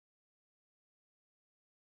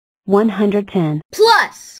110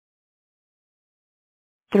 plus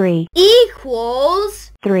 3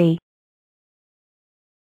 equals 3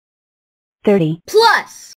 30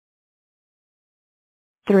 plus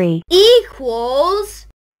 3 equals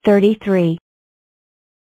 33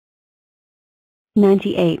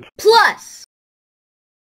 98 plus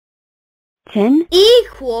 10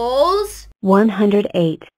 equals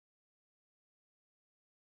 108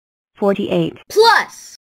 48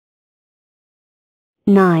 plus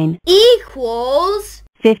 9 equals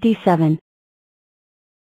 57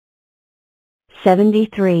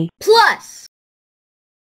 73 plus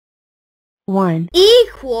 1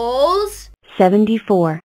 equals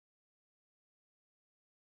 74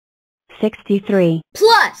 63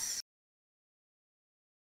 plus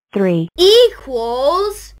 3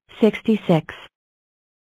 equals 66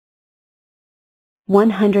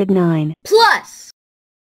 109 plus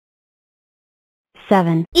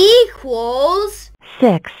 7 equals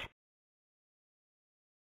 6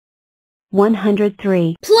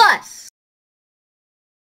 103 plus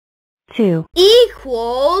 2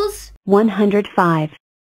 equals 105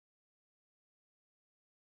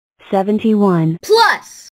 71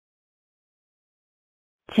 plus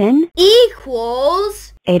 10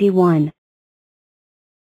 equals 81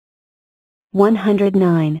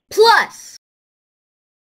 109 plus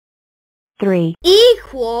 3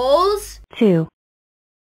 equals 2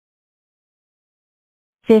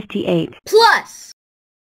 58 plus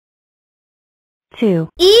 2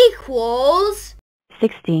 equals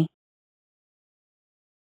 60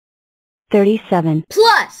 37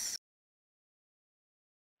 plus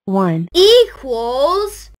 1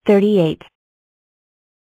 equals 38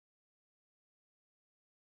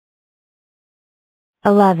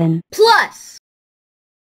 11 plus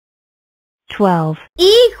 12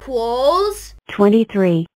 equals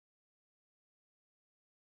 23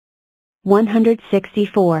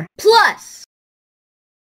 164 plus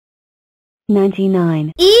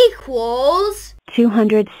 99 equals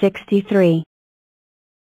 263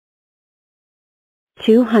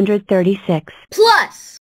 236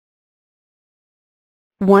 plus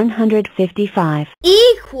 155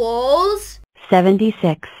 equals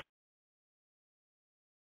 76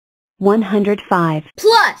 105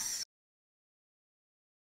 plus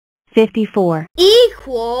 54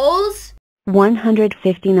 equals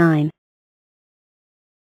 159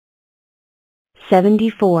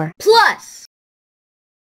 74 plus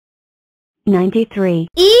 93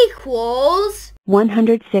 equals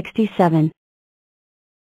 167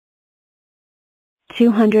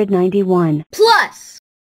 291 plus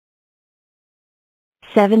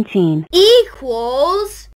 17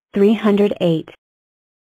 equals 308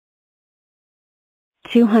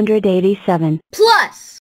 287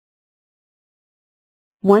 plus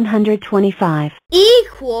 125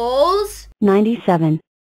 equals 97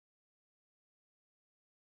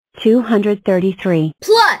 233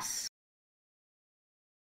 plus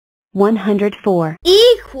 104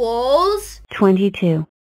 equals 22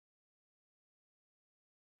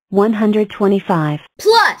 125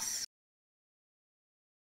 plus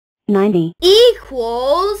 90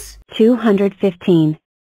 equals 215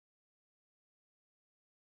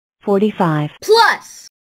 45 plus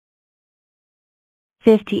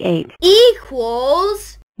 58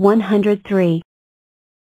 equals 103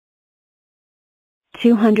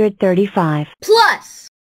 235 plus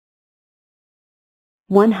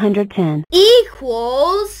 110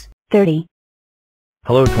 equals 30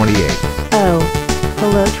 Hello 28. Oh,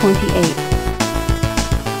 hello 28.